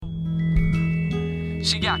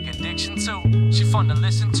She got conviction too. She fun to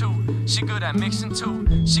listen to. She good at mixing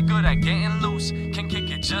too. She good at getting loose. Can kick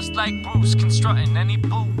it just like Bruce. Constructing any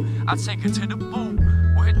boo. I take her to the boo.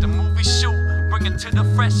 We'll hit the movie shoot. Bring it to the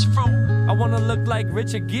fresh fruit. I wanna look like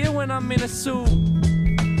Richard Gere when I'm in a suit.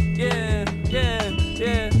 Yeah, yeah,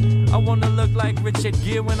 yeah. I wanna look like Richard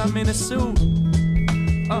Gere when I'm in a suit.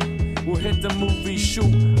 We'll hit the movie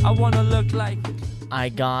shoot. I wanna look like. I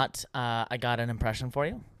got an impression for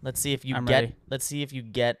you. Let's see if you ready. Let's see if you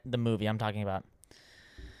get the movie I'm talking about.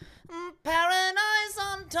 Paradise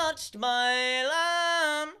untouched by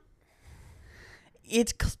land.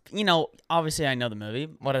 It's, obviously I know the movie.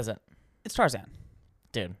 What is it? It's Tarzan.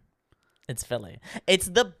 Dude, it's Philly. It's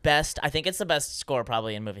the best. I think it's the best score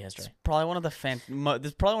probably in movie history. It's probably one of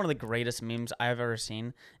the greatest memes I've ever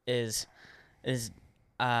seen. Is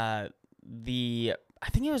I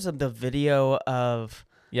think it was the video of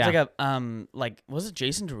it's like was it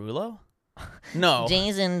Jason Derulo? No.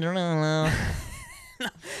 Jason Derulo.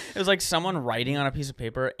 It was like someone writing on a piece of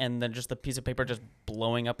paper and then just the piece of paper just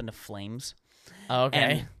blowing up into flames. Okay.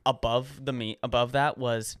 And above that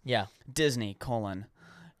was Disney :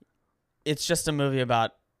 it's just a movie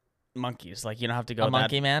about monkeys. Like you don't have to go A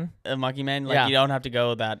monkey man. Like you don't have to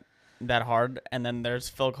go that hard. And then there's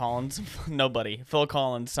Phil Collins, Phil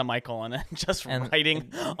Collins, semicolon, just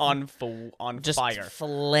writing on just fire.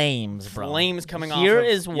 Flames, bro. Flames coming off. Here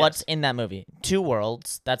is what's in that movie. Two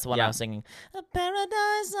worlds. That's what I was singing. A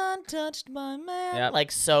paradise untouched by man. Yep.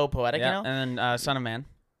 Like so poetic, you know? And then Son of Man.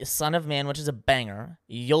 Son of Man, which is a banger.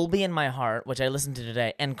 You'll Be in My Heart, which I listened to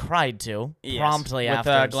today and cried to promptly with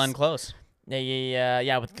after. With Glenn Close.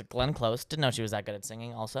 Yeah, with Glenn Close. Didn't know she was that good at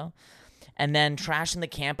singing also. And then Trash in the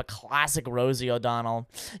Camp, a classic Rosie O'Donnell.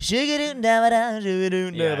 Yeah.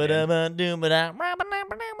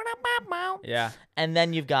 And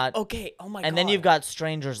then you've got God. Then you've got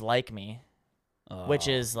Strangers Like Me, which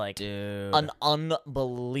is like an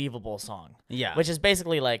unbelievable song. Yeah. Which is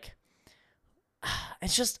basically like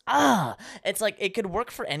it's just it's like it could work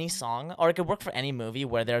for any song or it could work for any movie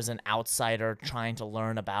where there's an outsider trying to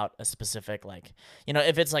learn about a specific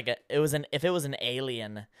if it's like if it was an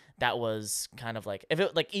alien that was kind of like if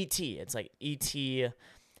it like E.T. It's like E.T.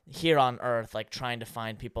 here on Earth like trying to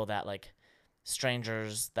find people that like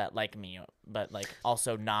strangers that like me but like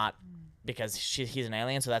also not because he's an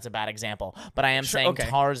alien, so that's a bad example. But I am saying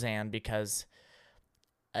Tarzan because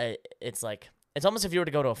it's like it's almost if you were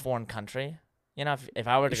to go to a foreign country. You know, if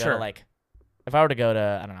I were to go to if I were to go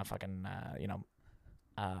to I don't know fucking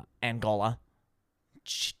Angola.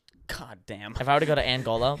 God damn. If I were to go to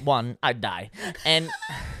Angola, I'd die, and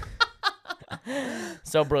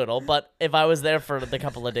so brutal. But if I was there for the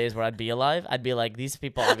couple of days where I'd be alive, I'd be like, these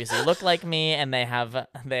people obviously look like me, and they have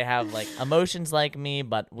like emotions like me,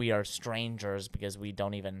 but we are strangers because these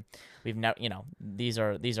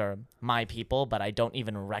are my people, but I don't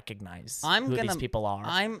even recognize who these people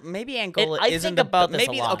are. Maybe Angola isn't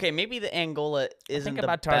maybe the Angola isn't the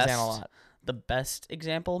about best. Tarzan a lot. The best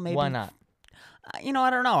example, maybe. Why not? I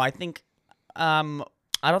don't know. I think I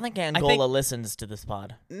don't think Angola listens to this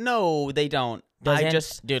pod. No, they don't.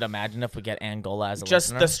 Dude, imagine if we get Angola as a just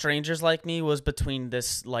listener. The Strangers Like Me was between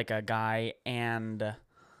this like a guy and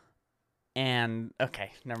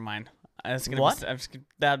okay, never mind. I was gonna go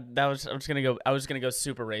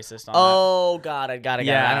super racist on that. Oh, got it. I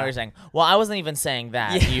know what you're saying. Well, I wasn't even saying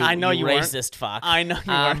that. Yeah, I know you racist fuck. I know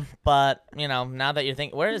you weren't. But now that you're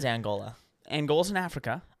thinking, where is Angola? Angola's in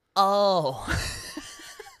Africa. Oh.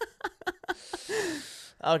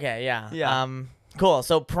 Okay, yeah. Yeah. Cool.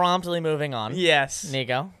 So promptly moving on. Yes.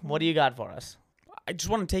 Nico, what do you got for us? I just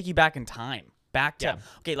want to take you back in time. Back to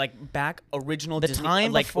original the Disney,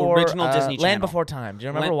 time like before original Disney Channel. Land Before Time. Do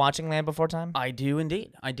you remember watching Land Before Time? I do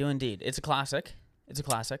indeed. It's a classic.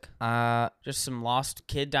 Just some lost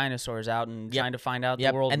kid dinosaurs out and trying to find out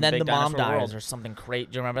the world. And then the mom dies world. or something crazy.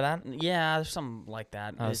 Do you remember that? Yeah, there's something like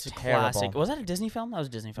that. It's a terrible. classic. Was that a Disney film? That was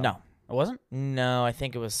a Disney film. No. It wasn't? No, I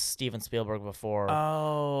think it was Steven Spielberg before.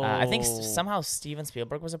 Oh. I think somehow Steven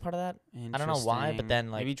Spielberg was a part of that. I don't know why, but then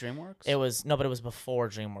maybe DreamWorks? It was before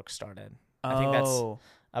DreamWorks started. I think that's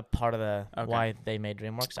a part of the why they made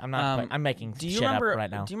DreamWorks. I'm not. I'm making shit up right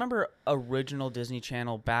now. Do you remember original Disney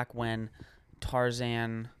Channel back when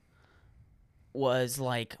Tarzan was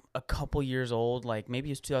like a couple years old? Like maybe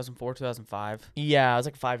it was 2004, 2005. Yeah, I was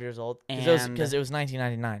like 5 years old because it was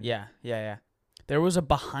 1999. Yeah. There was a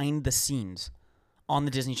behind the scenes on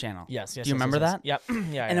the Disney Channel. Yes. Do you remember that? Yep.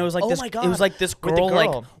 Yeah. And it was like this. My God. It was like this With girl, the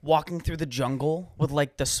girl like walking through the jungle with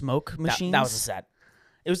like the smoke machines. That was a set.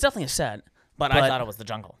 It was definitely a set. But I thought it was the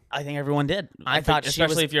jungle. I think everyone did. I thought she was-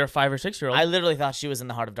 especially if you're a 5 or 6-year-old. I literally thought she was in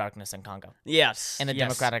the heart of darkness in Congo. Yes. In a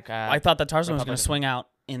democratic. I thought that Tarzan was going Republican. to swing out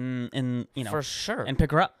in for sure. and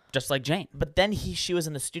pick her up, just like Jane. But then she was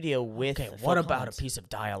in the studio with. Okay, Phil what about Collins. a piece of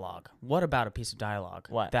dialogue? What about a piece of dialogue?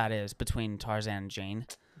 What? That is between Tarzan and Jane.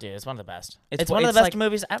 Dude, it's one of the best. It's It's one of the best like-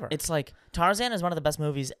 movies ever. It's like Tarzan is one of the best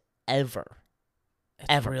movies ever. it's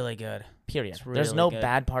Ever. really good. Period. It's There's really no good.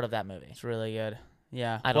 bad part of that movie. It's really good.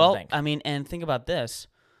 Yeah. I don't well, think. I mean, and think about this.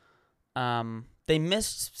 They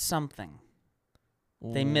missed something.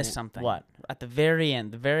 They missed something. What? At the very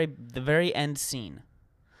end, the very end scene,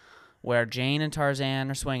 where Jane and Tarzan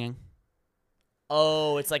are swinging,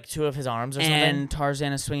 Oh, it's like two of his arms or and something.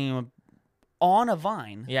 Tarzan is swinging on a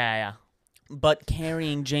vine, Yeah. but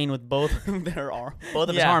carrying Jane with both of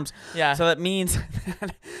his Yeah. arms. Yeah. So that means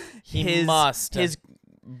that He must. his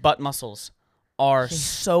butt muscles are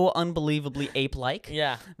so unbelievably ape-like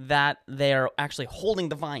Yeah. that they're actually holding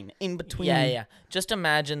the vine in between. Yeah. Just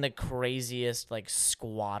imagine the craziest like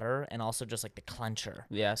squatter and also just like the clencher.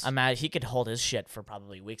 Yes. Imagine he could hold his shit for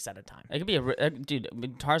probably weeks at a time. It could be dude. I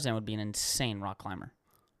mean, Tarzan would be an insane rock climber.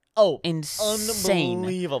 Oh, Insane.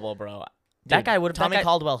 unbelievable, bro. That Dude, guy would Tommy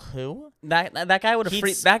Caldwell. Who? That guy would have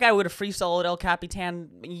He'd that guy would have free soloed El Capitan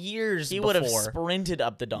years. He before. would have sprinted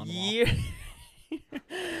up the Dawn Wall. Year.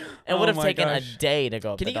 It would have Oh my taken gosh. a day to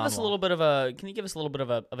go up Can the you give Dawn us a Wall. little bit of a? Can you give us a little bit of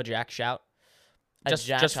a Jack shout? A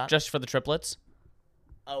Jack shot? Just for the triplets.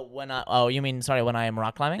 Oh, you mean when I am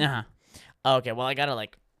rock climbing? Uh Oh, okay, well I gotta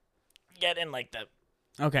like get in like the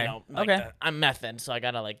huh. Okay. you know, like okay. I'm method, so I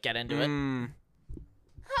gotta like get into it. Mm,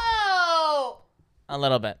 Oh, a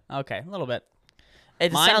little bit. okay. A little bit.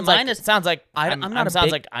 It Mine- sounds mine like is- it sounds like I'm not a sounds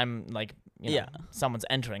big- like I'm like you know, Yeah. someone's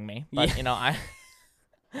entering me, but Yeah. you know I.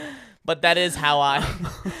 But that is how I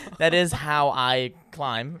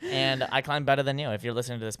climb, and I climb better than you if you're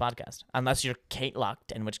listening to this podcast. Unless you're Kate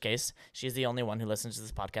Lucht, in which case she's the only one who listens to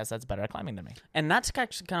this podcast that's better at climbing than me. And that's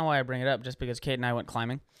actually kind of why I bring it up, just because Kate and I went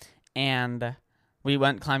climbing, and we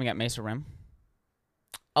went climbing at Mesa Rim.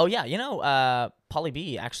 Oh yeah, you know, Pauly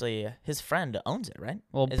B actually, his friend owns it, right?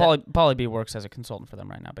 Well, Is Pauly B works as a consultant for them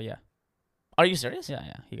right now, but yeah, Are you serious?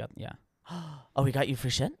 yeah, he got Oh, he got you free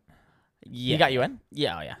shit? yeah, He got you in?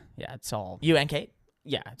 yeah, oh, yeah. It's all You and Kate?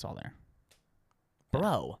 it's all there.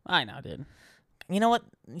 Bro. I know, dude. You know what?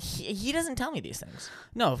 He doesn't tell me these things.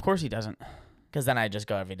 No, of course he doesn't. Because then I just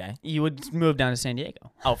go every day. You would move down to San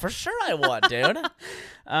Diego. Oh, for sure I would, dude.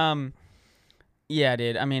 Yeah,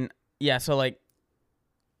 dude. I mean, yeah. So like,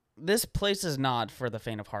 this place is not for the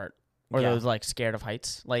faint of heart or Yeah. those like scared of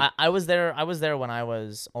heights. Like, I was there when I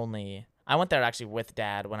was only... I went there actually with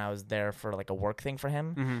Dad when I was there for like a work thing for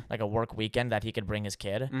him. mhm, Like a work weekend that he could bring his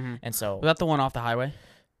kid. mhm. And so... Was that the one off the highway?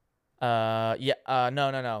 No.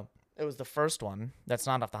 It was the first one. That's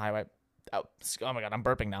not off the highway. Oh my God, I'm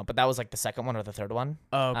burping now. But that was like the second one or the third one.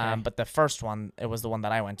 Oh, okay. But the first one, it was the one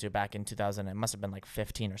that I went to back in 2000. It must have been like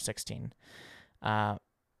 15 or 16.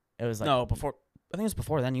 It was like no, before. I think it was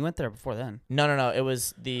before then. You went there before then. no. It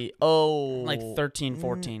was the Like 13,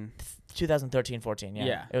 14. 2013, 14. Yeah.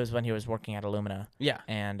 Yeah. It was when he was working at Illumina, Yeah.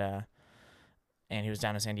 and he was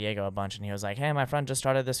down in San Diego a bunch, and he was like, "Hey, my friend just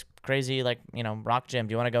started this crazy like rock gym.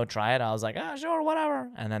 Do you want to go try it?" I was like, "Ah, sure, whatever."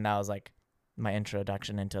 And then that was like my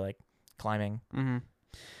introduction into like climbing. Mm-hmm.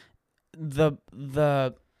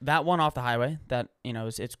 That one off the highway that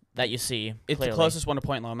it's That you see, the clearly. closest one to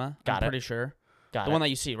Point Loma. Got I'm it. pretty sure. Got The it. one that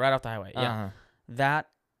you see right off the highway. Yeah. Uh-huh. That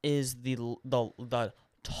is the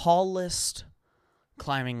tallest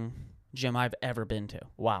climbing gym I've ever been to.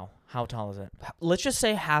 Wow, how tall is it? Let's just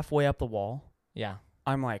say halfway up the wall, Yeah.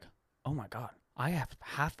 I'm like, oh my God, I'm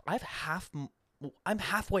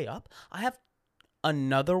halfway up. I have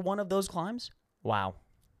another one of those climbs. Wow.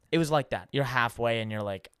 It was like that. You're halfway, and you're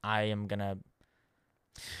like, I am gonna.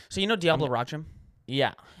 So Diablo Rock Gym?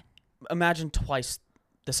 Yeah. Imagine twice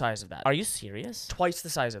the size of that. Are you serious, Twice the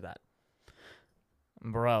size of that.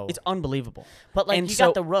 bro? It's unbelievable. But like and you so-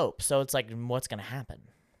 got the rope, so it's like, what's gonna happen?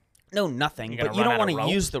 No, nothing. You gotta But you run don't out of want to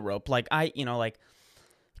rope? use the rope. Like I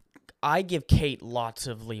give Kate lots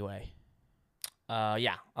of leeway.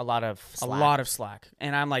 Yeah, a lot of slack. A lot of slack.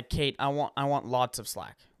 And I'm like, Kate, I want lots of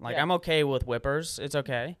slack. Like Yeah. I'm okay with whippers. It's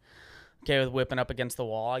okay. Okay with whipping up against the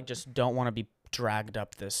wall. I just don't want to be dragged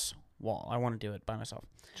up this wall. I want to do it by myself.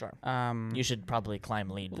 Sure. You You should probably climb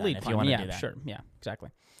lead, then, lead if climb. you want to Yeah, do that. sure. Yeah, exactly.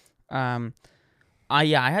 I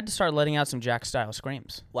had to start letting out some Jack style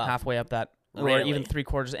screams. Wow. Halfway up that or Really? even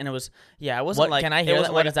 3/4, and it wasn't What like can I it hear?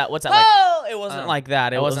 wasn't What like is that? What's that like? oh, it wasn't like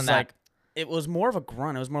that. It It was wasn't that. like it was more of a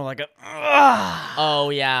grunt. It was more like a. Ugh! Oh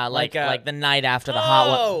yeah, like the night after the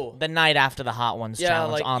hot one. The night after the hot ones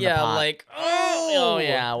challenge on the pot. like oh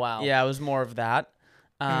yeah, wow. Yeah, it was more of that.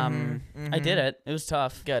 I did it. It was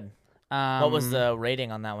tough. Good. What was the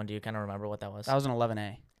rating on that one? Do you kind of remember what that was? That was an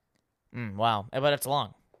 11A. Wow, but it's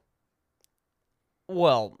long.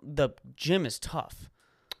 Well, the gym is tough.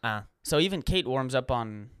 So even Kate warms up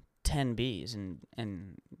on 10 Bs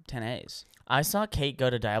and 10 As. I saw Kate go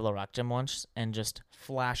to Diablo Rock Gym once and just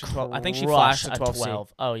flash a 12. I think she flashed a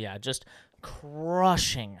 12. Oh yeah, just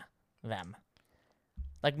crushing them.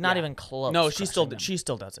 Like not even close. No, she still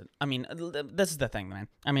does it. I mean, this is the thing, man.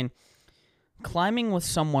 I mean, climbing with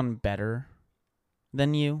someone better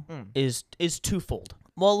than you is twofold.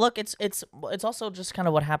 Well, look, it's also just kind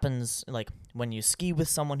of what happens like when you ski with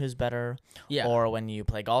someone who's better, or when you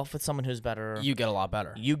play golf with someone who's better. You get a lot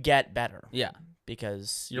better. You get better. Yeah,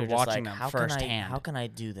 because you're just watching like, them firsthand. How can I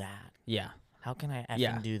do that? Yeah. How can I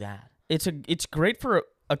effing do that? It's great for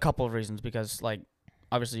a couple of reasons because like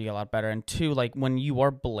obviously you get a lot better, and two, like when you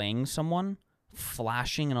are belaying someone,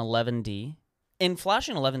 flashing an 11D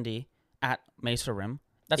at Mesa Rim.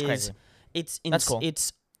 That's crazy. That's cool.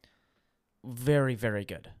 It's very, very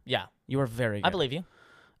good. Yeah, you are very good. I believe you.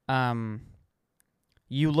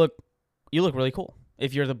 You look really cool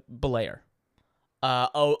if you're the belayer.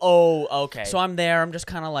 Okay. So I'm there. I'm just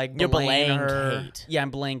kind of like you're belaying her. Kate. Yeah, I'm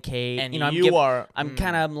belaying Kate. And I'm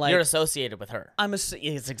kind of like you're associated with her.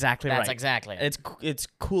 It's exactly right. That's exactly it. It's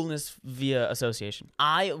coolness via association.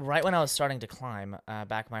 Right when I was starting to climb,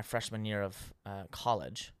 back my freshman year of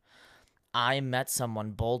college, I met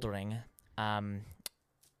someone bouldering,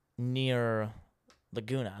 near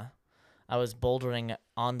Laguna. I was bouldering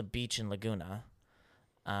on the beach in Laguna,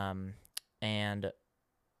 and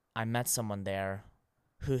I met someone there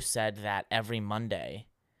who said that every Monday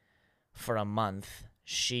for a month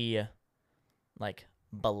she like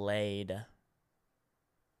belayed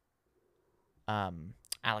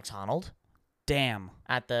Alex Honnold. Damn.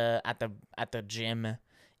 At the gym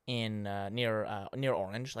in near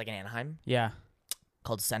Orange, like in Anaheim. Yeah.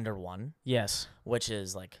 Called Sender 1. Yes. Which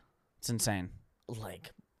is like it's insane.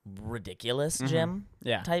 Like ridiculous gym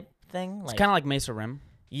type thing. It's kind of like Mesa Rim.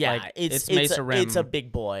 Yeah, like, it's Mesa Rim. It's a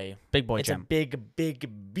big boy gym. It's a big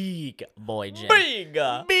boy gym.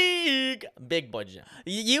 Big boy gym.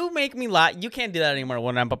 You make me laugh. You can't do that anymore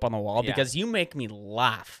when I'm up on the wall because you make me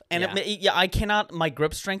laugh. And I cannot. My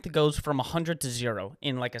grip strength goes from 100 to 0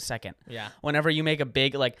 in like a second. Yeah. Whenever you make a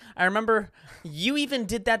big I remember you even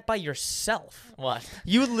did that by yourself. What?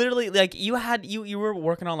 You literally like you were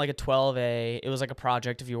working on like a 12A. It was like a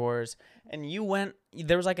project of yours, and you went.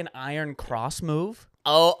 There was like an iron cross move.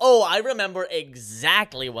 Oh, I remember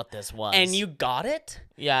exactly what this was. And you got it?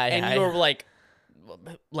 Yeah, and you were like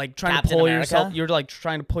trying Captain to pull America? yourself. You're like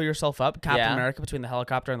trying to pull yourself up, Captain America, between the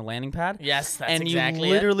helicopter and the landing pad. Yes, that's and exactly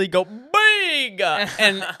you literally go big,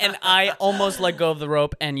 and I almost let go of the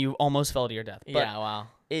rope, and you almost fell to your death. But yeah, wow.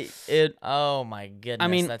 It. Oh my goodness, I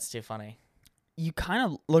mean, that's too funny. You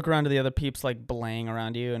kind of look around to the other peeps like belaying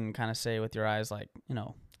around you, and kind of say with your eyes like,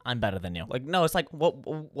 I'm better than you. Like, no, it's like,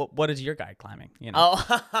 what is your guy climbing? Oh.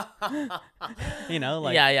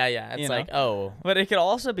 Like yeah. It's like, oh. But it could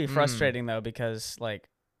also be frustrating though, because like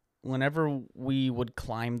whenever we would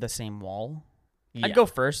climb the same wall, I'd go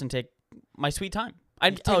first and take my sweet time.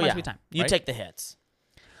 I'd take my sweet time. You right? take the hits.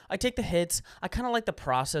 I take the hits. I kind of like the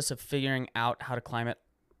process of figuring out how to climb it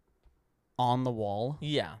on the wall.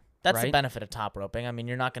 Yeah. That's the right? benefit of top roping. I mean,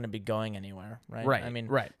 you're not going to be going anywhere, right? Right. I mean,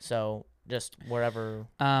 right. So just wherever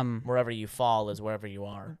you fall is wherever you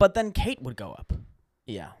are. But then Kate would go up.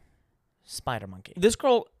 Yeah. Spider monkey. This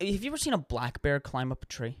girl, have you ever seen a black bear climb up a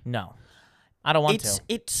tree? No. I don't want to.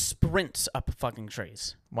 It sprints up fucking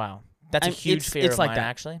trees. Wow. That's a huge fear of like mine, that.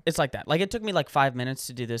 actually. It's like that. Like, it took me like 5 minutes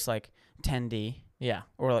to do this, like, 10D. Yeah.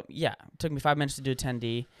 Or, like, it took me 5 minutes to do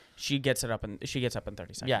 10D. She gets up in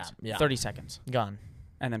 30 seconds. Yeah. 30 seconds. Gone.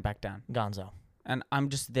 And then back down. Gonzo. And I'm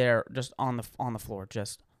just there, just on the floor,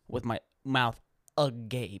 just with my mouth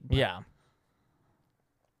agape. Yeah.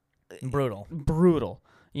 Brutal.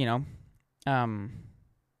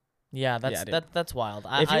 Yeah, that's wild.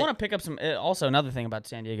 If you want to pick up some, also another thing about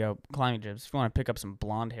San Diego climbing gyms, if you want to pick up some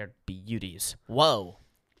blonde-haired beauties, whoa,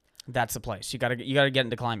 that's the place. You gotta get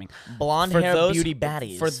into climbing. Blonde-haired beauty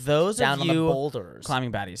baddies. For those down of on you the boulders,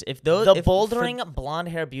 climbing baddies, bouldering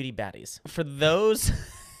blonde-haired beauty baddies. For those,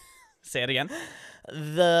 say it again.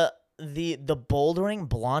 The bouldering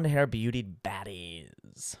blonde-haired beauty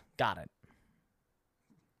baddies. Got it.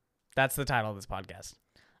 That's the title of this podcast.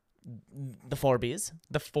 The 4Bs.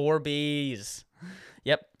 The 4Bs.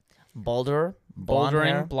 Yep.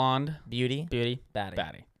 Bouldering, blonde, beauty,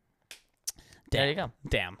 baddie. There you go.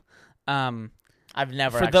 Damn. I've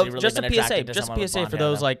never For actually those, really just been a PSA, attracted to just someone a with PSA blonde for hair,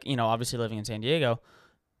 those though. like obviously living in San Diego,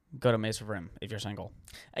 go to Mesa Rim if you're single.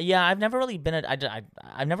 Yeah, I've never really been.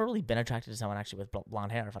 I've never really been attracted to someone actually with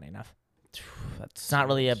blonde hair. Funny enough, That's it's not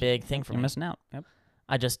really a big thing for You're me. missing out. Yep,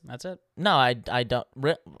 I just that's it. no. I don't.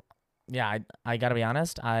 Yeah, I gotta be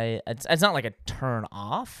honest. It's not like a turn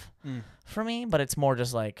off for me, but it's more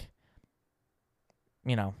just like,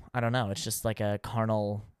 I don't know. It's just like a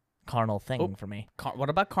carnal thing for me. What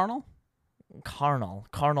about carnal?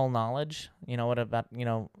 Carnal knowledge. What about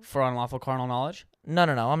For unlawful carnal knowledge? No.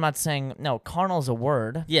 I'm not saying no. Carnal's a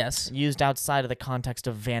word. Yes. Used outside of the context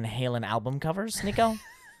of Van Halen album covers, Nico.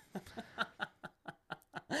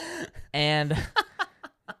 and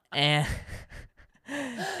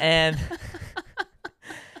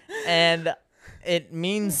it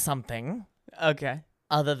means something Okay.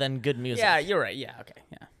 other than good music. Yeah, you're right. Yeah. Okay.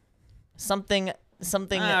 Yeah. Something.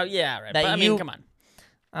 Oh, yeah. Right. that But, I you- mean, come on.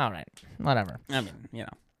 All right. Whatever. I mean,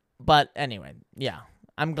 But anyway, yeah.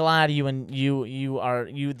 I'm glad you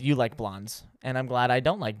like blondes, and I'm glad I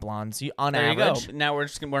don't like blondes. On There average, you go. Now we're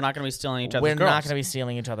not going to be stealing each other's we're girls. not going to be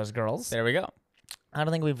stealing each other's girls. There we go. I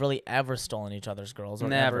don't think we've really ever stolen each other's girls. Or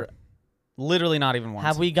Never. ever. Literally not even once.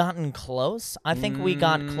 Have we gotten close? I think we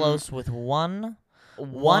got close with one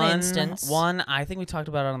instance. One. I think we talked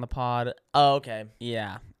about it on the pod. Oh, okay.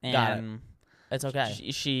 Yeah. Got it. And It's okay.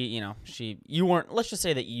 you weren't. Let's just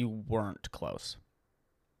say that you weren't close.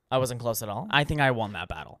 I wasn't close at all. I think I won that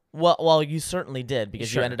battle. Well, you certainly did because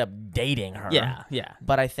Sure. you ended up dating her. Yeah.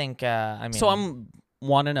 But I think So I'm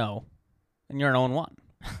 1-0, and you're an 0-1.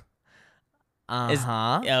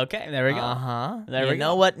 Yeah, okay, there we go. There we You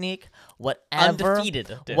know go. what, Neek? Whatever.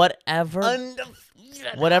 Undefeated. dude.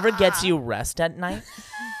 Whatever gets you rest at night.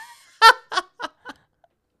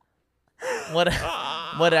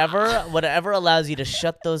 Whatever allows you to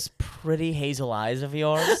shut those pretty hazel eyes of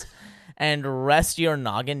yours and rest your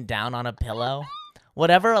noggin down on a pillow.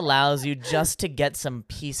 Whatever allows you just to get some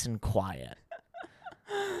peace and quiet.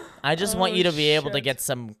 I just want you to be able to shit. get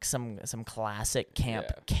some classic camp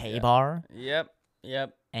K-bar. Yep.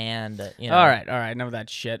 And All right. Enough of that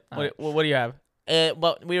shit. All What do you have?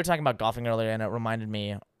 Well, we were talking about golfing earlier, and it reminded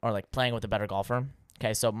me, or like playing with a better golfer.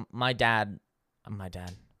 Okay, so my dad.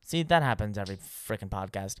 See, that happens every freaking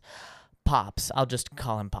podcast. Pops, I'll just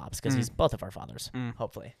call him Pops because he's both of our fathers,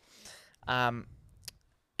 hopefully.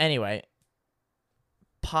 Anyway,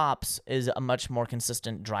 Pops is a much more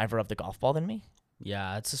consistent driver of the golf ball than me.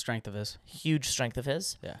 Yeah, it's the strength of his. Huge strength of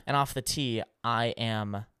his. Yeah. And off the tee, I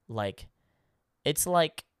am like, it's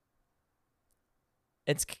like.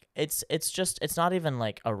 It's not even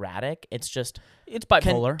like erratic. It's just It's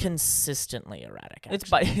bipolar. consistently erratic.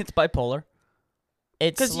 It's Actually. it's bipolar.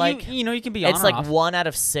 It's Because like you can be on it's or like off. 1 out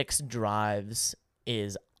of 6 drives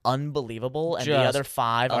is unbelievable, and the Just other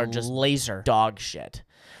 5 are just laser. dog shit.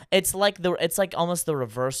 It's like almost the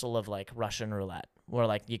reversal of like Russian roulette, where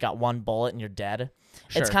like you got 1 bullet and you're dead.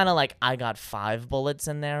 Sure. It's kind of like I got 5 bullets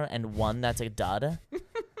in there and 1 that's a dud,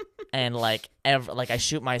 and like I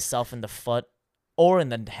shoot myself in the foot or in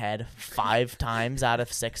the head 5 times out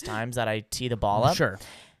of 6 times that I tee the ball up. Sure.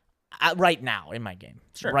 Right now in my game.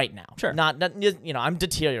 Sure. Right now. Sure. Not I'm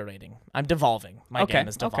deteriorating. I'm devolving. My Okay, game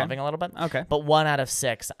is okay. devolving a little bit. Okay. But 1 out of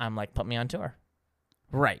 6, I'm like, put me on tour.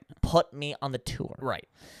 Right. Put me on the tour. Right.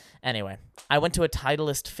 Anyway, I went to a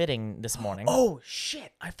Titleist fitting this morning. Oh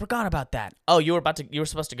shit! I forgot about that. Oh, you were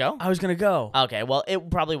supposed to go? I was gonna go. Okay, well,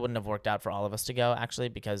 it probably wouldn't have worked out for all of us to go actually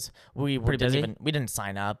because we busy? didn't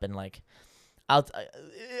sign up and like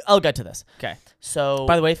I'll get to this. Okay. So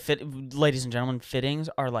By the way, ladies and gentlemen, fittings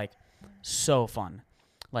are like so fun.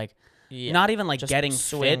 Like yeah, not even like just getting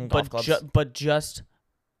swing fit, golf but clubs. but just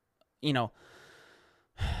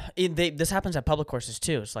this happens at public courses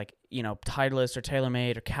too. It's like Titleist or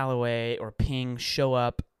TaylorMade or Callaway or Ping show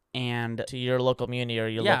up and to your local community or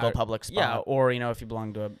your local public spot. yeah, or if you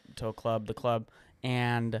belong to a club, the club,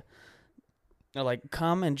 and they're like,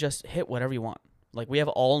 come and just hit whatever you want. Like we have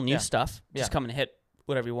all new Yeah. stuff. Just Yeah. come and hit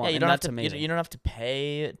whatever you want. Yeah, you and don't have that's to. amazing. You don't have to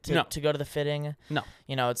pay to go to the fitting. No.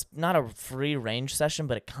 It's not a free range session,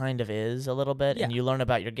 but it kind of is a little bit. And Yeah. you learn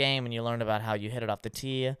about your game, and you learn about how you hit it off the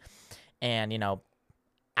tee, and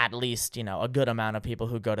at least a good amount of people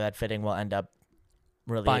who go to that fitting will end up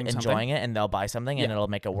really Buying enjoying it, and they'll buy something, and Yeah. it'll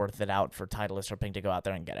make it worth it out for Titleist or Ping to go out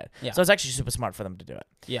there and get it. Yeah. So it's actually super smart for them to do it.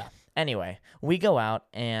 Yeah. Anyway, we go out,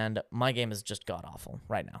 and my game is just god awful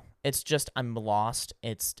right now. It's just I'm lost.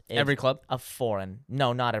 It's Every club. a foreign.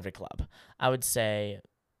 No, not every club. I would say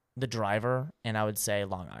the driver, and I would say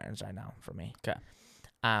long irons right now for me. Okay.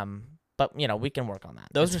 But we can work on that.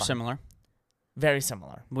 Those It's are fine. similar. Very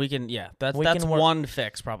similar. We can, that's We can work- one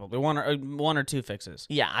fix probably, one or two fixes.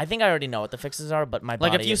 Yeah, I think I already know what the fixes are, but my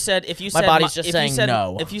body. Like if you said my body's just if saying you said,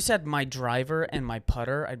 no. If you said my driver and my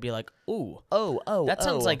putter, I'd be like, ooh, that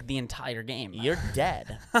sounds like the entire game. You're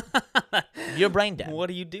dead. You're brain dead. What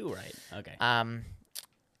do you do right? Okay.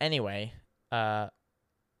 Anyway,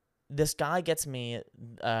 this guy gets me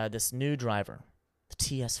this new driver, the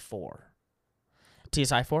TS4.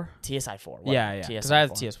 TSI4? TSI4. Yeah. Because I have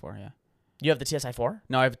the TS4. Yeah. You have the TSI4?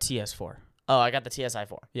 No, I have a TS4. Oh, I got the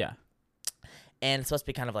TSI4. Yeah. And it's supposed to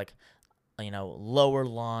be kind of like, lower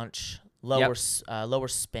launch, lower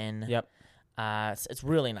spin. Yep. It's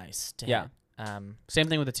really nice to hit. Same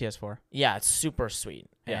thing with the TS4. Yeah, it's super sweet.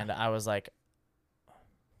 Yeah. And I was like,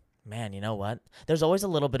 man, you know what? There's always a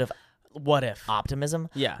little bit of what if optimism.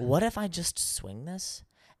 Yeah. What if I just swing this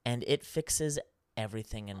and it fixes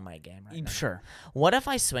everything in my game right now? Sure. What if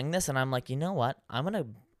I swing this and I'm like, you know what? I'm going to...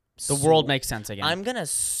 The world makes sense again. I'm going to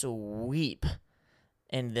sweep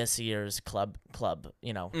in this year's club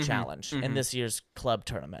challenge, in this year's club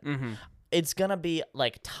tournament. It's going to be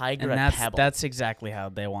like Tiger and at Pebble. That's exactly how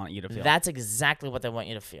they want you to feel. That's exactly what they want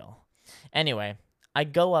you to feel. Anyway, I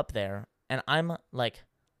go up there and I'm like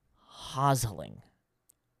hozzling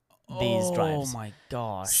these drives. Oh my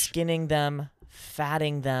gosh. Skinning them,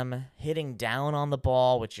 fatting them, hitting down on the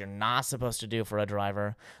ball, which you're not supposed to do for a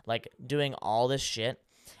driver, like doing all this shit.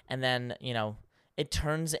 And then, it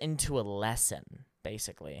turns into a lesson,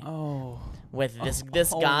 basically. Oh. With this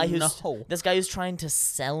guy who's trying to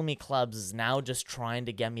sell me clubs is now just trying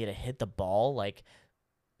to get me to hit the ball like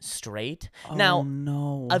straight. Now,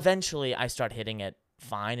 no. Eventually I start hitting it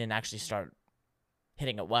fine and actually start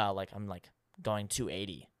hitting it well. Like I'm like going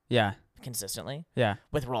 280. Yeah. Consistently. Yeah.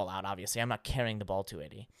 With rollout, obviously. I'm not carrying the ball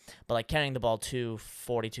 280. But like carrying the ball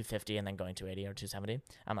 240, 250 and then going 280 or 270.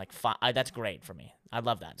 I'm like, that's great for me. I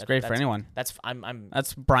love that. It's great for anyone. That's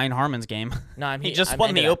That's Brian Harmon's game. No, he just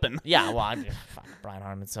won the Open. Yeah, well, Brian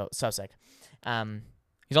Harmon's so sick.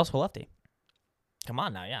 He's also a lefty. Come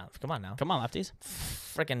on now, yeah. Come on now. Come on, lefties.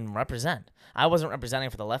 Freaking represent. I wasn't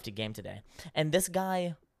representing for the lefty game today. And this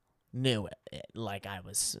guy knew it like I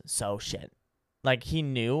was so shit. Like, he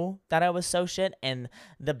knew that I was so shit, and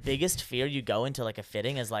the biggest fear you go into, like, a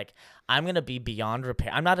fitting is, like, I'm going to be beyond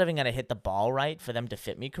repair. I'm not even going to hit the ball right for them to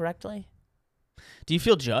fit me correctly. Do you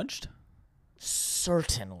feel judged?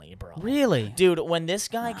 Certainly, bro. Really? Dude, when this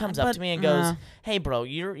guy comes up to me and goes, hey, bro,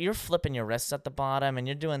 you're flipping your wrists at the bottom, and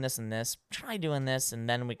you're doing this and this. Try doing this, and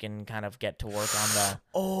then we can kind of get to work on the...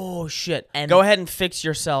 Oh, shit. And go ahead and fix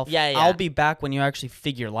yourself. Yeah. I'll be back when you actually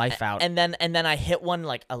figure life out. And then I hit one,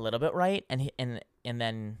 like, a little bit right, and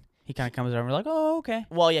then... He kind of comes over and we're like, oh, okay.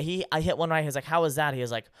 Well, yeah, I hit one right. He was like, how was that? He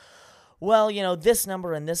was like... Well, this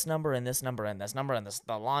number and this number and this number and this number and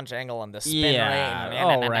the launch angle and the spin rate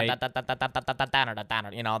and right.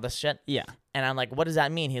 This shit. Yeah. And I'm like, what does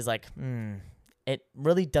that mean? He's like, it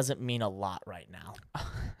really doesn't mean a lot right now.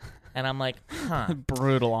 And I'm like, huh.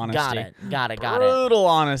 Brutal honesty. Got it. Brutal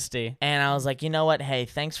honesty. And I was like, you know what? Hey,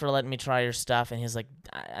 thanks for letting me try your stuff. And he's like,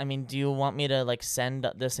 I mean, do you want me to like send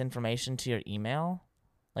this information to your email?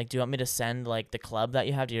 Like, do you want me to send like the club that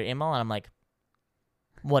you have to your email? And I'm like,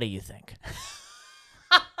 what do you think?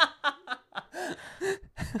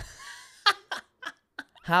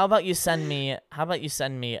 How about you send me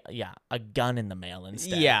a gun in the mail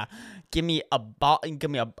instead? Yeah. Give me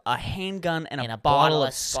a handgun and a bottle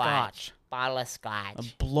of scotch. Bottle of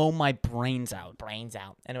scotch. Blow my brains out.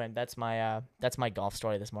 Anyway, that's my golf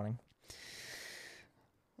story this morning.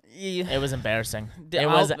 Yeah. It was embarrassing. It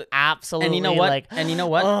was absolutely. And you know what? Like,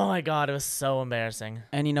 Oh my god, it was so embarrassing.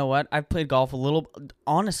 And you know what? I've played golf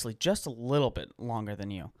honestly, just a little bit longer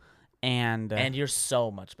than you. And you're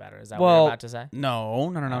so much better. Is that what you're about to say?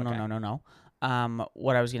 No. Okay.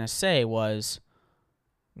 What I was gonna say was,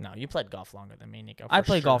 no, you played golf longer than me, Nico. I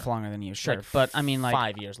played golf longer than you, sure. Like but I mean, like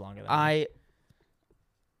 5 years longer than me.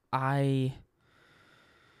 I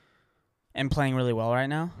am playing really well right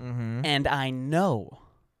now, and I know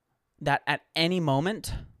that at any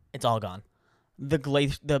moment it's all gone. The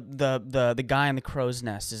guy in the crow's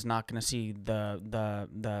nest is not going to see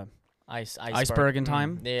the iceberg in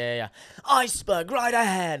time. Yeah. Iceberg right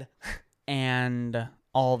ahead. And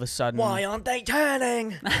all of a sudden, why aren't they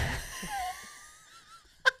turning?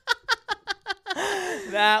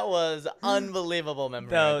 That was unbelievable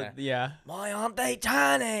memory. Right there. Yeah. Why aren't they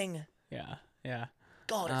turning? Yeah.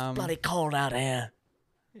 God, it's bloody cold out here.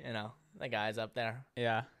 The guy's up there.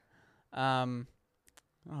 Yeah. Oh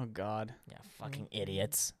God. Yeah, fucking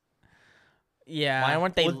idiots. Yeah. Why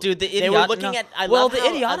weren't they? Well, dude, they were looking at.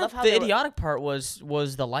 The idiotic part was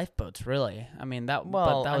the lifeboats. Really, I mean that.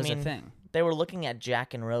 But that was the thing. They were looking at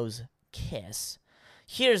Jack and Rose kiss.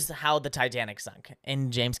 Here's how the Titanic sunk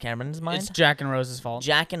in James Cameron's mind. It's Jack and Rose's fault.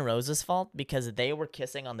 Jack and Rose's fault because they were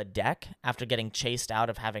kissing on the deck after getting chased out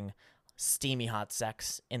of having steamy hot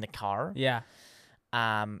sex in the car. Yeah.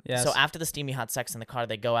 Yes. So after the steamy hot sex in the car,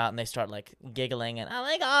 they go out and they start like giggling and oh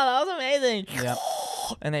my god, that was amazing. Yep.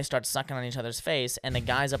 And they start sucking on each other's face, and the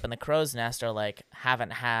guys up in the crow's nest are like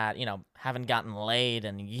haven't gotten laid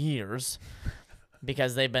in years.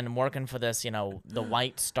 Because they've been working for this, the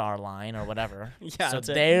White Star Line or whatever. Yeah, so that's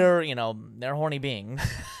it. they're horny beings.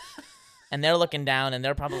 And they're looking down and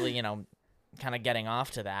they're probably, kind of getting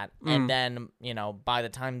off to that. And then, by the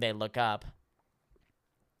time they look up,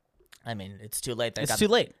 I mean, it's too late. Too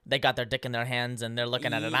late. They got their dick in their hands and they're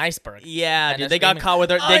looking at an iceberg. Yeah, And dude. they're They got screaming, caught with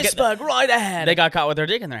their iceberg right ahead. They got caught with their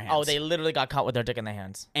dick in their hands. Oh, they literally got caught with their dick in their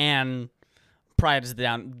hands. And pride is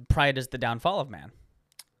the downfall of man.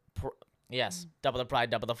 Yes, double the pride,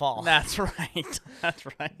 double the fall. That's right. That's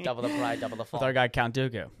right. Double the pride, double the fall. With our guy Count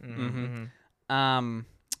Dooku. Mm-hmm.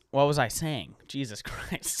 What was I saying? Jesus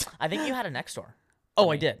Christ. I think you had a next door. Oh,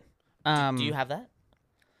 I did. Do you have that?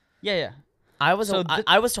 Yeah. I was So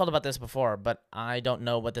I was told about this before, but I don't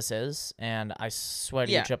know what this is, and I swear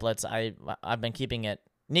to you, triplets, I've been keeping it.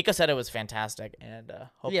 Nico said it was fantastic, and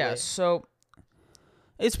hopefully, Yeah. So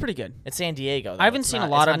it's pretty good. it's San Diego. Though. I haven't It's seen not-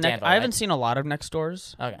 a lot it's of not Danville, I haven't right? seen a lot of next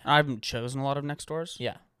doors. Okay. I haven't chosen a lot of next doors.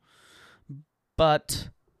 Yeah, But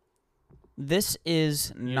this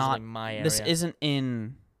is usually not my area. This isn't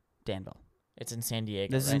in Danville. It's in San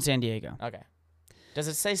Diego. This is right? in San Diego. Okay. Does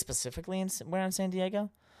it say specifically where in San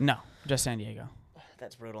Diego? No, just San Diego.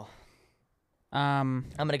 That's brutal. Um,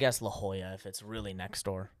 I'm gonna guess La Jolla if it's really next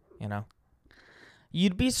door.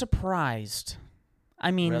 you'd be surprised. I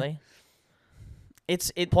mean, Really?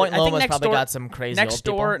 It's Point I think Loma's next probably door, got some crazy next old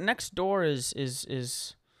people. door. Next door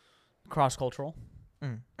is cross cultural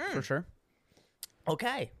for sure.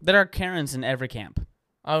 Okay. There are Karens in every camp.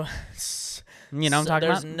 Oh, You know what I'm talking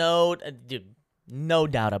there's about? no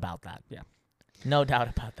doubt about that. Yeah. No doubt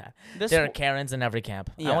about that. There are Karens in every camp.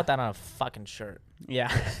 I Yeah. want that on a fucking shirt. Yeah.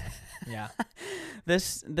 Yeah.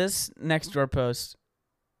 This next door post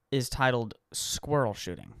is titled Squirrel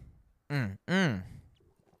Shooting.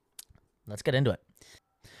 Let's get into it.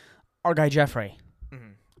 Our guy Jeffrey.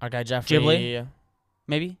 Our guy Jeffrey. Ghibli?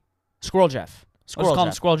 Maybe? Squirrel Jeff. Squirrel Let's call him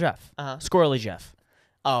Jeff. Squirrel Jeff. Uh-huh. Squirrely Jeff.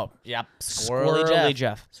 Oh, yep. Squirrely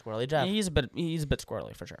Jeff. Squirrely Jeff. He's a bit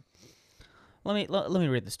squirrely for sure. Let me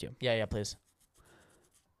read this to you. Yeah, please.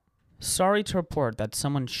 Sorry to report that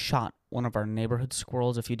someone shot one of our neighborhood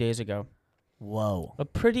squirrels a few days ago. Whoa. A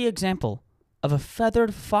pretty example of a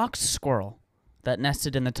feathered fox squirrel that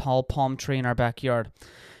nested in the tall palm tree in our backyard.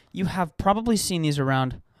 You have probably seen these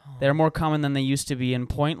around. They're more common than they used to be in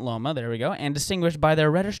Point Loma, there we go, and distinguished by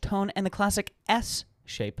their reddish tone and the classic S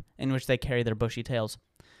shape in which they carry their bushy tails.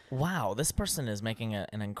 Wow, this person is making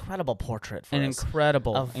an incredible portrait for An us.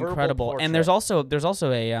 incredible. portrait. And there's also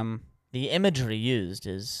a The imagery used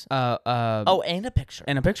is and a picture.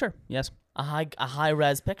 a picture. Yes. A high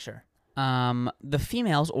res picture. The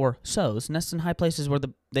females or sows nest in high places where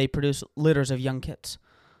they produce litters of young kits.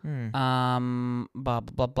 Blah blah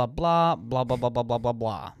blah blah blah blah blah blah blah blah blah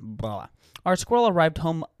blah blah. Our squirrel arrived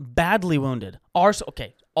home badly wounded. Our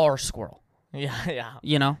squirrel. Yeah.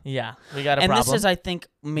 You know. Yeah. We got a And problem. this is, I think,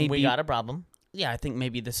 maybe we got a problem. Yeah, I think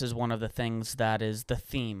maybe this is one of the things that is the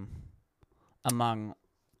theme among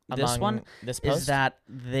this one. This post Is that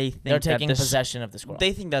they think they're taking that possession of the squirrel.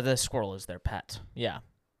 They think that this squirrel is their pet, yeah.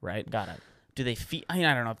 right? Got it. Do they feed? I mean,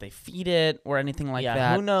 I don't know if they feed it or anything like yeah,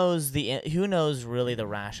 that. who knows really the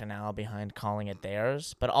rationale behind calling it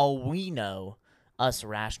theirs? But all we know, us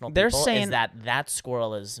rational They're people, saying- is that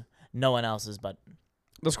squirrel is no one else's but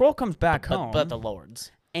The squirrel comes back home, but the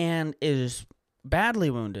Lord's. and is badly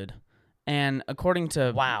wounded, and according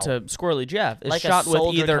to Wow. to Squirrely Jeff, is Like a shot with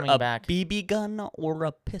soldier either coming a back. BB gun or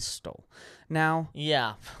a pistol. Now,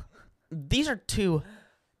 Yeah. these are two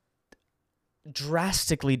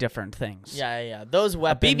drastically different things. Yeah. Those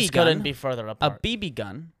weapons BB couldn't gun- be further A apart. BB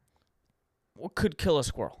gun could kill a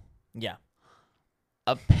squirrel. yeah.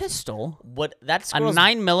 A pistol, What that a squirrel's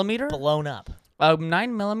 9mm, blown up. a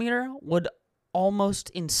 9mm would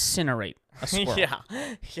almost incinerate a squirrel.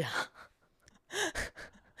 Yeah.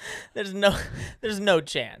 There's no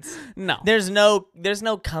chance. No. There's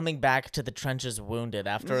no coming back to the trenches wounded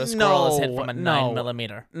after a squirrel is hit from a No.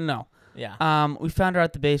 9mm. No. Yeah. We found her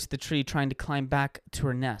at the base of the tree trying to climb back to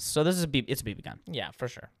her nest. So this is it's a BB gun. Yeah, for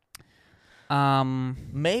sure. Maybe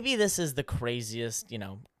Maybe this is the craziest,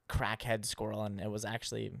 crackhead squirrel, and he was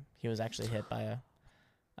actually hit by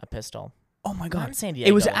a pistol. Oh my Not God. in San Diego.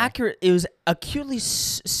 It was accurate. It was acutely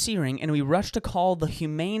searing, and we rushed to call the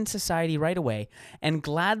Humane Society right away. And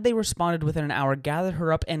glad they responded within an hour, gathered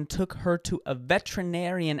her up, and took her to a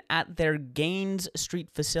veterinarian at their Gaines Street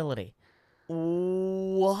facility.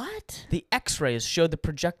 What? The X-rays showed the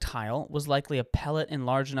projectile was likely a pellet and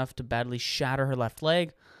large enough to badly shatter her left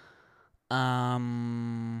leg.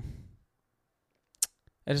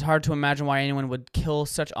 It is hard to imagine why anyone would kill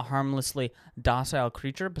such a harmlessly docile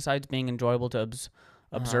creature, besides being enjoyable to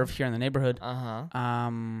observe here in the neighborhood.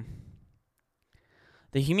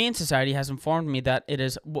 The Humane Society has informed me that it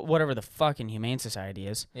is, whatever the fucking Humane Society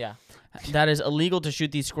is, Yeah. that is illegal to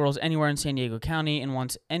shoot these squirrels anywhere in San Diego County, and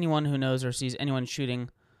wants anyone who knows or sees anyone shooting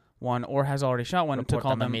one or has already shot one to Report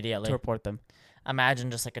call them them immediately. to report them.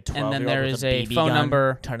 Imagine just like a 12-year-old And then there with is a a BB phone gun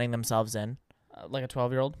number. turning themselves in. Like a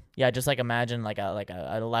 12-year-old? Yeah, just like imagine like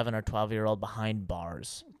a 11 or 12-year-old behind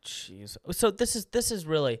bars. Jeez. So this is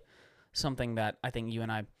really something that I think you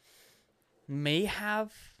and I may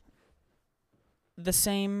have the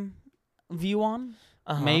same view on.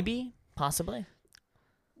 Maybe. Possibly.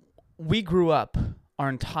 We grew up our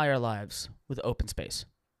entire lives with open space.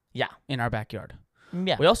 Yeah. In our backyard.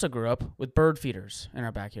 Yeah. We also grew up with bird feeders in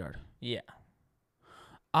our backyard. Yeah.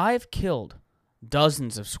 I've killed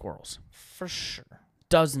dozens of squirrels. For sure.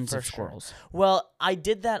 Dozens For of sure. squirrels. Well, I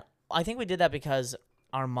did that. I think we did that because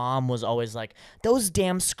our mom was always like, those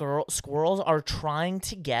damn squirrels are trying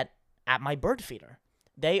to get at my bird feeder.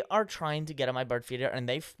 They are trying to get at my bird feeder, and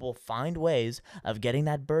they will find ways of getting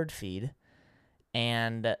that bird feed,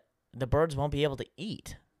 and the birds won't be able to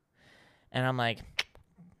eat. And I'm like,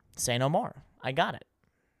 say no more. I got it.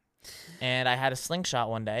 And I had a slingshot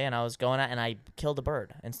one day, and I was going out, and I killed a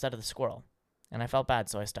bird instead of the squirrel. And I felt bad,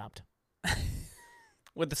 so I stopped.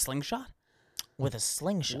 With the slingshot? With a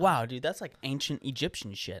slingshot. Wow, dude, that's like ancient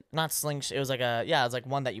Egyptian shit. Not slingshot. It was like it was like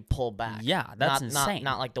one that you pull back. Yeah, that's not, insane.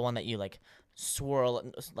 Not like the one that you like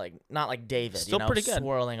swirl, like not like David. Still pretty good.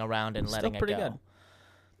 Swirling around and letting pretty it go. good.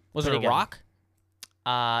 Was Pretty it a good. rock?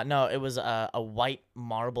 No, it was a white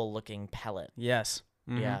marble-looking pellet. Yes.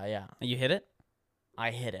 Mm-hmm. Yeah. You hit it?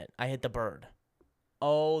 I hit it. I hit the bird.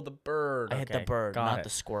 Oh, the bird. I hit the bird, Got not it. the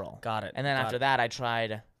squirrel. Got it. And then Got after it. that, I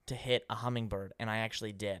tried to hit a hummingbird, and I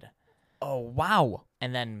actually did. Oh, wow.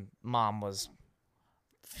 And then Mom was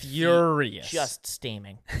Furious. just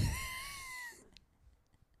steaming.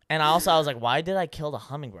 And I was like, why did I kill the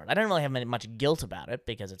hummingbird? I didn't really have much guilt about it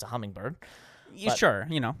because it's a hummingbird. But- Sure,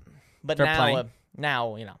 you know. But Fair play.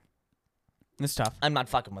 now, you know, It's tough. I'm not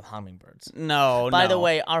fucking with hummingbirds. No, By no. the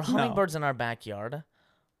way, our hummingbirds in our backyard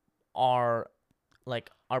are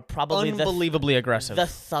probably unbelievably aggressive. the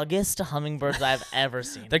thuggest hummingbirds I've ever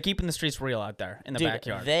seen. They're keeping the streets real out there in the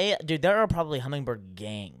backyard. There are probably hummingbird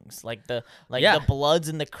gangs. The Bloods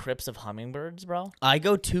and the Crips of hummingbirds, bro. I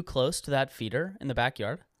go too close to that feeder in the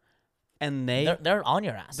backyard, and They're on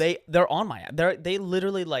your ass. they're on my ass. They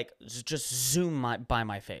literally like just zoom by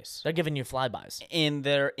my face. They're giving you flybys. And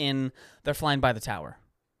they're flying by the tower.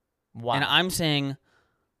 Wow. And I'm saying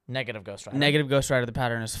Negative Ghost Rider. negative Ghost Rider. The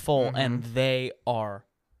pattern is full, and they are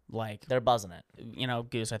like, They're buzzing it. you know,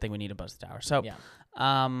 Goose. I think we need to buzz the tower. So Yeah.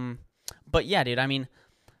 but yeah, dude. I mean,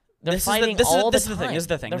 They're this fighting is all this the is time. the thing. This is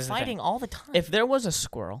the thing. They're This is the thing. fighting all the time. If there was a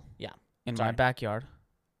squirrel, Yeah. in Sorry. my backyard,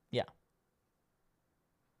 Yeah.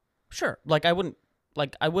 sure. Like I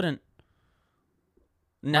wouldn't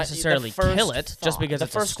necessarily The first kill it just thought- because the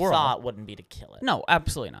it's a first squirrel. thought wouldn't be to kill it. No,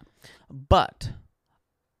 absolutely not. But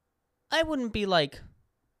I wouldn't be like,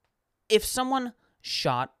 if someone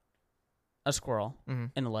shot a squirrel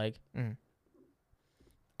Mhm. in the leg, Mhm.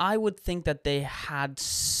 I would think that they had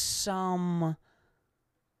some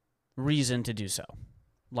reason to do so.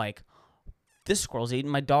 Like, this squirrel's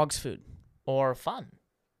eating my dog's food. Or fun.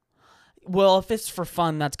 Well, if it's for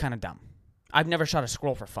fun, that's kind of dumb. I've never shot a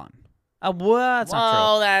squirrel for fun. Well, that's not true.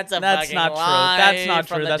 Whoa, that's That's not true. That's not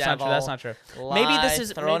true. That's not true. That's not true. Maybe this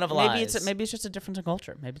is throne of lies. maybe it's just a difference in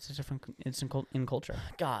culture. Maybe it's a different in culture.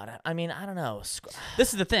 God, I mean, I don't know.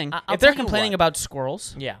 This is the thing. I'll If they're tell you complaining what. about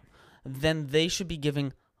squirrels, Yeah, then they should be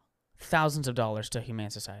giving thousands of dollars to Humane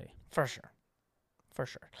Society. for sure.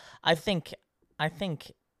 I think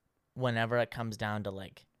whenever it comes down to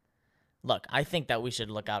look, I think that we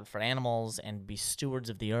should look out for animals and be stewards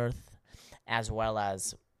of the earth, as well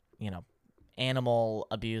as, animal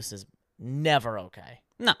abuse is never okay.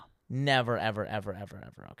 No. Never, ever, ever, ever,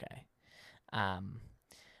 ever okay.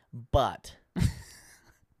 But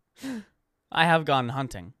I have gone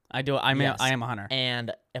hunting. I do. I Yes. am a hunter.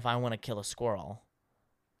 And if I want to kill a squirrel,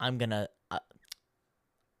 I'm gonna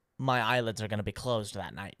my eyelids are gonna be closed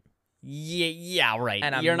that night. Yeah, right.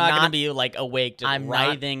 And You're not gonna be like awake, just I'm not-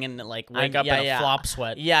 writhing and like wake up in a flop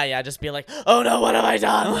sweat. Yeah, just be like, oh no, what have I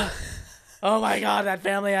done? Oh my god, that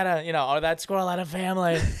family had a, or that squirrel had a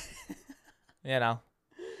family.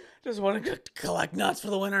 Just want to collect nuts for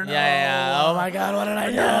the winter. Yeah. Oh my god, what did I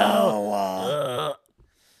do? No.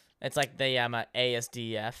 It's like the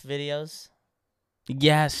ASDF videos.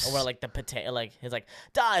 Yes. Where like the potato, like he's like,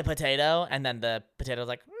 die potato, and then the potato's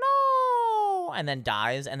like, no, and then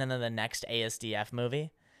dies, and then in the next ASDF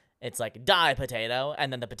movie, it's like, die potato,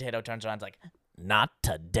 and then the potato turns around and is like, not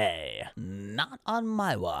today. Not on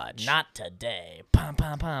my watch. Not today. Pum,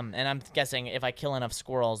 pum, pum. And I'm guessing if I kill enough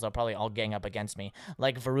squirrels, they'll probably all gang up against me.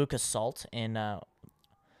 Like Veruca Salt in,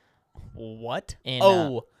 What?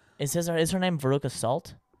 is her name Veruca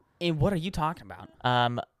Salt? What are you talking about?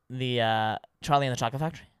 The Charlie and the Chocolate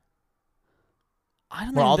Factory? I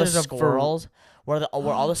don't Where know. all the squirrels, where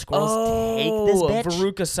all the squirrels take this bitch?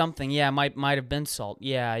 Veruca something. Yeah, might have been Salt.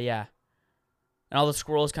 Yeah. And all the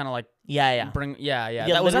squirrels kind of like Yeah. bring. Yeah. Yeah,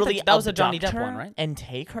 That was literally that was the Johnny abduct Depp her one, right? And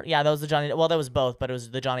take her. Yeah, that was the Johnny. Well, that was both, but it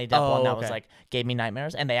was the Johnny Depp one that was okay. like gave me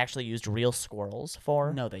nightmares, and they actually used real squirrels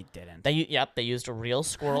for. No, they didn't. They used real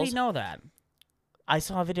squirrels. How do you know that? I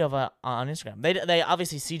saw a video of on Instagram. They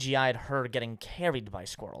obviously CGI'd her getting carried by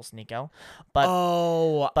squirrels, Nico. But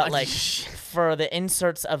like for the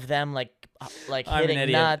inserts of them like I'm hitting an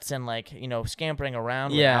idiot. nuts and like scampering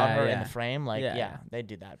around without her in the frame, like Yeah. they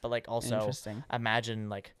do that. But like also Interesting. imagine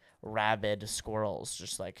like rabid squirrels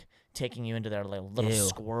just like taking you into their little Ew.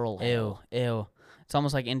 squirrel hole. Ew. It's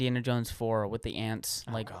almost like Indiana Jones 4 with the ants,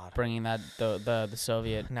 Oh, like God. bringing that the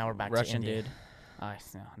Soviet Now we're back Russian to India. dude.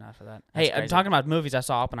 No, not for that. That's Hey, I'm crazy. talking about movies. I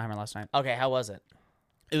saw Oppenheimer last night. Okay, how was it?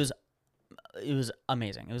 It was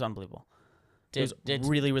amazing. It was unbelievable. It was Did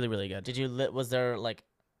really, really, really good. Did you was there like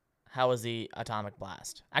how was the atomic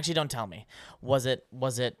blast? Actually, don't tell me. Was it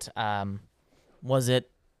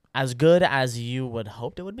as good as you would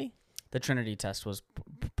hoped it would be? The Trinity test was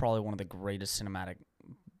probably one of the greatest cinematic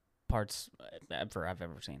parts I've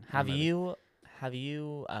ever seen. Have you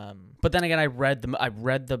But then again, I read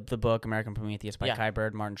the book American Prometheus by Yeah. Kai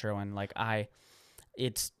Bird, Martin Sherwin.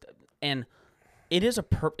 It is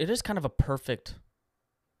kind of a perfect.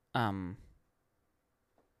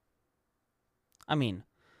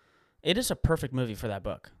 It is a perfect movie for that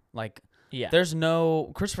book. Like, yeah.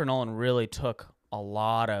 Christopher Nolan really took a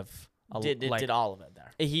lot of. Did all of it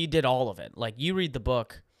there. He did all of it. Like, you read the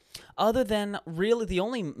book, other than really the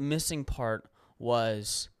only missing part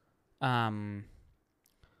was Oppenheimer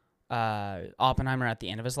at the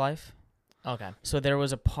end of his life. Okay. So there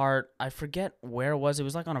was a part, I forget where it was. It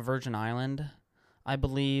was like on a Virgin Island, I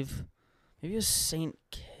believe. Maybe it was St.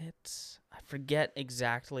 Kitts. I forget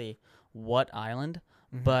exactly what island,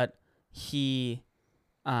 but he,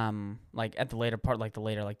 like at the later part, like the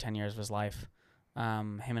later 10 years of his life,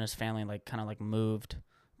 him and his family like kind of like moved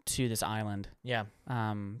to this island. Yeah.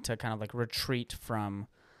 To kind of like retreat from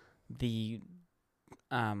the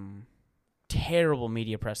terrible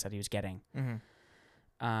media press that he was getting.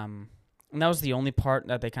 And that was the only part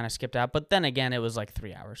that they kind of skipped out. But then again, it was like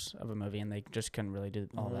 3 hours of a movie, and they just couldn't really do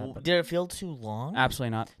all that. But Did it feel too long?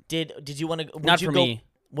 absolutely not. Did you want to? Not for me.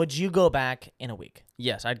 Would you go back in a week?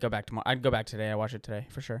 Yes, I'd go back tomorrow. I'd go back today. I watch it today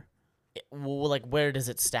for sure. Well, like, where does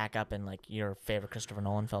it stack up in like your favorite Christopher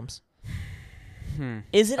Nolan films?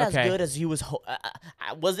 Is it as Okay. good as you was?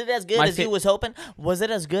 Was it as good as you was hoping? Was it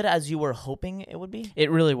as good as you were hoping it would be? It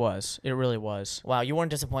really was. It really was. Wow, you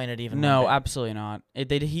weren't disappointed even. No, one bit. absolutely not.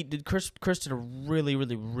 Chris did a really,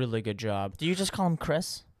 really, really good job. Do you just call him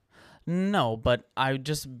Chris? No, but it's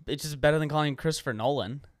just better than calling him Christopher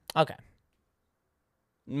Nolan. Okay.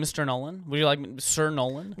 Mr. Nolan? Would you like Sir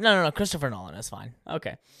Nolan? No. Christopher Nolan is fine.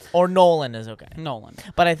 Okay. Or Nolan is okay. Nolan.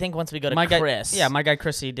 But I think once we go to Chris. My guy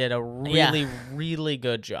Chrissy did a really, really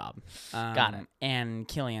good job. Got it. And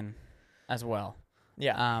Killian as well.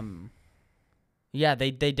 Yeah. Yeah,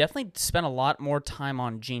 they definitely spent a lot more time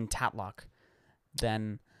on Gene Tatlock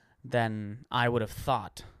than I would have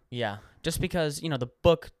thought. Yeah. Just because, the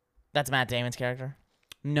book... That's Matt Damon's character?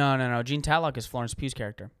 No. Gene Tatlock is Florence Pugh's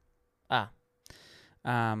character. Ah.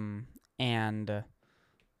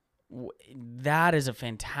 That is a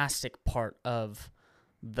fantastic part of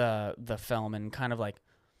the film, and kind of like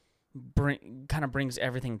brings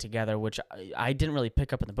everything together, which I didn't really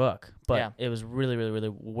pick up in the book, but it was really, really, really,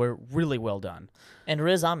 really well done. And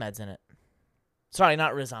Riz Ahmed's in it. Sorry,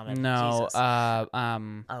 not Riz Ahmed. No, Jesus.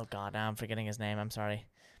 Oh God, now I'm forgetting his name. I'm sorry.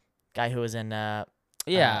 Guy who was in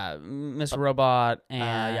Mr. Robot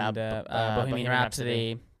and Bohemian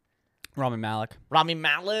Rhapsody. Rami Malek. Rami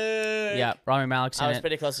Malek. Yeah, Rami Malek's in I was it.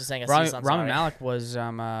 pretty close to saying a Rami, cease. Rami Malek was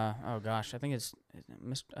oh gosh, I think it's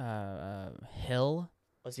Hill.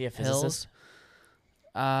 Was he a Hills. physicist?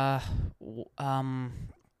 I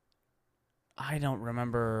don't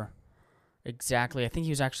remember exactly. I think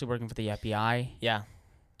he was actually working for the FBI. Yeah.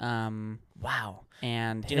 Wow.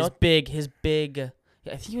 And Do you know his big I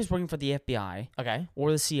think he was working for the FBI Okay.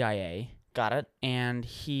 or the CIA, Got it. and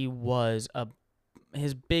he was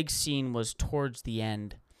his big scene was towards the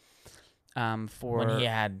end. For When he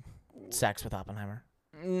had sex with Oppenheimer.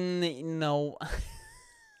 No.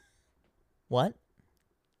 What?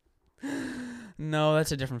 No,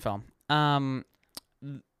 that's a different film. I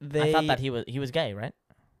thought that he was gay, right?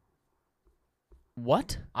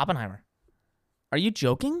 What? Oppenheimer. Are you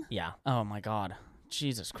joking? Yeah. Oh my god.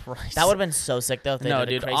 Jesus Christ. That would have been so sick though. If they No, did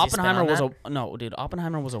a dude. crazy spin Oppenheimer on was that.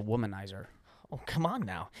 Oppenheimer was a womanizer. Oh, come on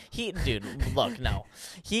now. Dude, look, no.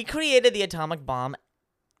 He created the atomic bomb,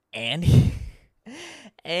 and he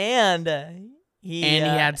He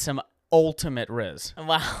had some ultimate riz.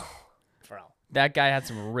 wow, bro. That guy had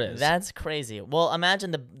some riz. That's crazy. Well,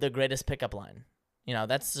 imagine the greatest pickup line. You know,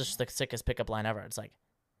 that's just the sickest pickup line ever. It's like,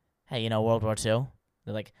 hey, you know World War II?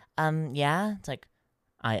 They're like, yeah. It's like,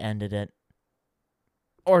 I ended it.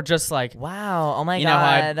 Or just like, Wow. Oh my You know how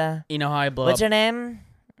I- god. you know how I blow What's up. your name?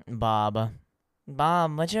 Bob.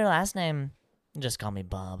 Bob. What's your last name? Just call me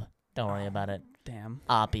Bob. Don't worry about it. Damn.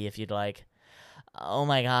 Oppie, if you'd like. Oh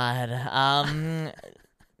my god.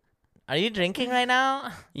 Are you drinking right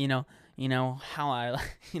now? You know how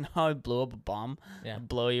I blew up a bomb. Yeah. I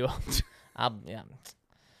blow you up. Yeah.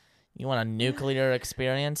 You want a nuclear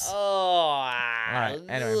experience? Oh. All right.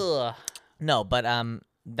 Anyway. No, but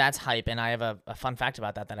that's hype, and I have a fun fact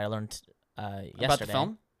about that I learned yesterday. About the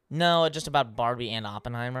film? No, just about Barbie and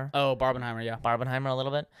Oppenheimer. Oh, Barbenheimer, yeah. Barbenheimer a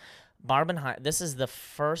little bit. Barbenheimer. This is the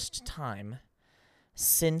first time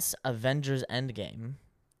since Avengers Endgame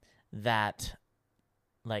that,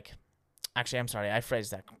 like, actually, I'm sorry, I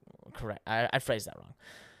phrased that correct. I phrased that wrong.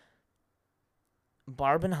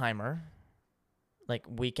 Barbenheimer, like,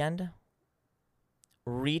 weekend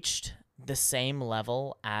reached the same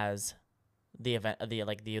level as the event,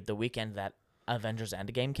 the weekend that Avengers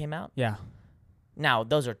Endgame came out. Yeah. Now,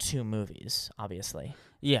 those are two movies, obviously,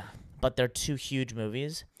 Yeah. but they're two huge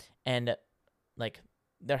movies, and like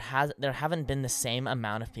there haven't been the same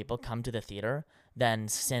amount of people come to the theater than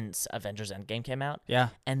since Avengers Endgame came out, Yeah.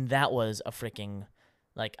 and that was a freaking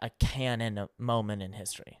like a canon moment in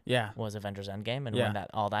history. Yeah. Was Avengers Endgame, and Yeah. when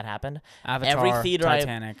all that happened, Avatar, every theater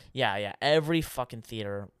Titanic. yeah, every fucking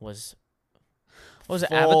theater was. What was it?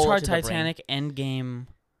 full Avatar, to the brim. Titanic, Endgame,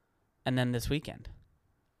 and then this weekend.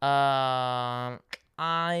 I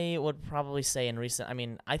would probably say in recent. I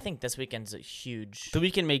mean, I think this weekend's a huge. The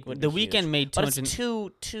weekend made would be the huge. weekend made But 200. it's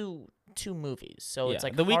two movies, so yeah, it's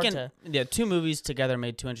like the hard weekend. to- Yeah, two movies together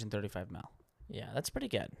made 235 mil. yeah, that's pretty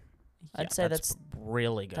good. I'd Yeah, say that's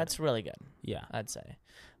really good. that's really good. yeah. I'd say,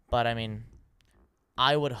 but I mean,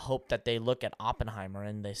 I would hope that they look at Oppenheimer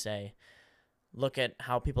and they say, look at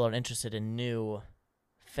how people are interested in new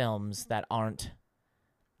films that aren't.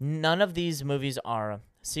 None of these movies are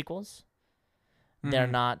sequels. They're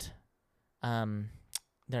Mhm. not.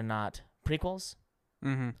 They're not prequels.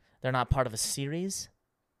 Mm-hmm. They're not part of a series.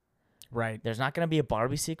 Right. There's not going to be a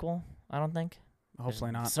Barbie sequel, I don't think.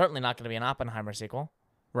 Hopefully There's not. Certainly not going to be an Oppenheimer sequel,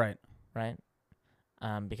 Right. right?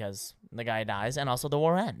 Because the guy dies and also the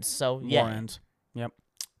war ends. So, yeah. War ends. Yep.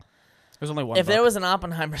 There's only one. If there book. was an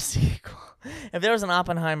Oppenheimer sequel,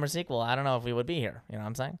 I don't know if we would be here. You know what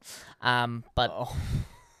I'm saying? But Oh.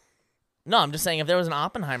 no, I'm just saying if there was an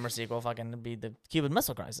Oppenheimer sequel, fucking it'd be the Cuban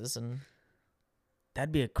Missile Crisis, and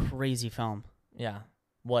That'd be a crazy film. yeah,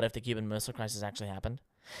 what if the Cuban Missile Crisis actually happened?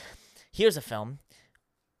 Here's a film.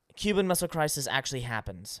 Cuban Missile Crisis actually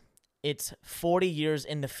happens. It's 40 years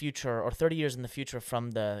in the future or 30 years in the future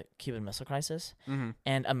from the Cuban Missile Crisis, Mm-hmm.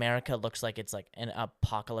 and America looks like it's like an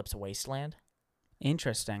apocalypse wasteland.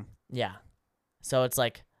 Interesting. Yeah. So it's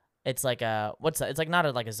like a what's that? It's like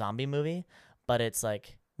not like a zombie movie, but it's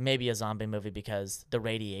like maybe a zombie movie because the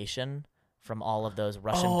radiation from all of those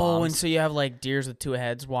Russian bombs. And so you have like deers with two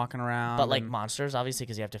heads walking around. but like and- monsters, obviously,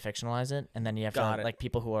 because you have to fictionalize it, and then you have Got to it. like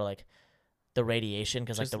people who are like the radiation,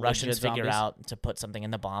 because like Just the Russians legit figure zombies. out to put something in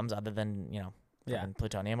the bombs other than Yeah. fucking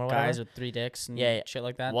plutonium or whatever. guys with 3 dicks and Yeah, yeah. shit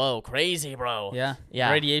like that. Whoa, crazy, bro. Yeah.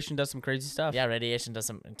 Yeah. Radiation does some crazy stuff. Yeah, radiation does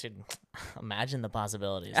some. Dude, imagine the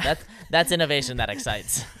possibilities. That's innovation that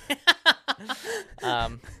excites.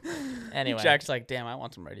 Anyway. Jack's like, damn, I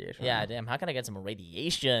want some radiation. Yeah, damn. How can I get some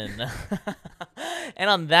radiation? And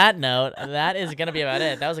on that note, that is gonna be about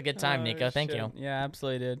it. That was a good time, Nico. Thank you. Yeah,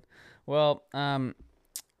 absolutely, dude. Well,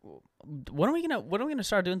 when are we gonna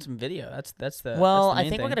start doing some video? That's the Well, that's the I main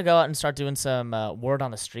think we're thing. gonna go out and start doing some word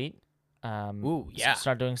on the street. Ooh, yeah.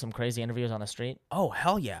 Start doing some crazy interviews on the street. Oh,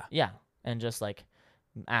 hell yeah. Yeah, and just like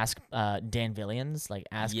ask Danvillians, like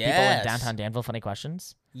ask people Yes. in downtown Danville funny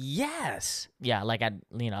questions. Yes. Yeah, like at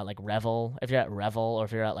like Revel. If you're at Revel, or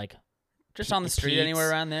if you're at like Just on the street Pete's. anywhere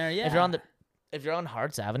around there. Yeah. if you're on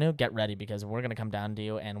Harts Avenue, get ready because we're gonna come down to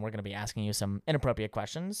you and we're gonna be asking you some inappropriate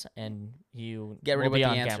questions, and you Get ready will be with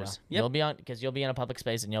on the camera. answers. Yep. You'll be on because you'll be in a public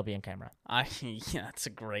space and you'll be in camera. Yeah, that's a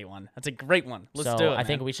great one. That's a great one. Let's so do it. I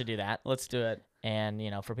think man. we should do that. Let's do it. And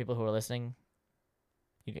for people who are listening,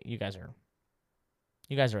 you guys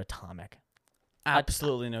are atomic.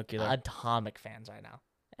 Absolutely nuclear. Atomic fans right now.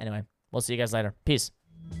 Anyway, we'll see you guys later. Peace.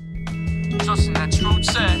 Trusting that truth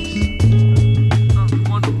says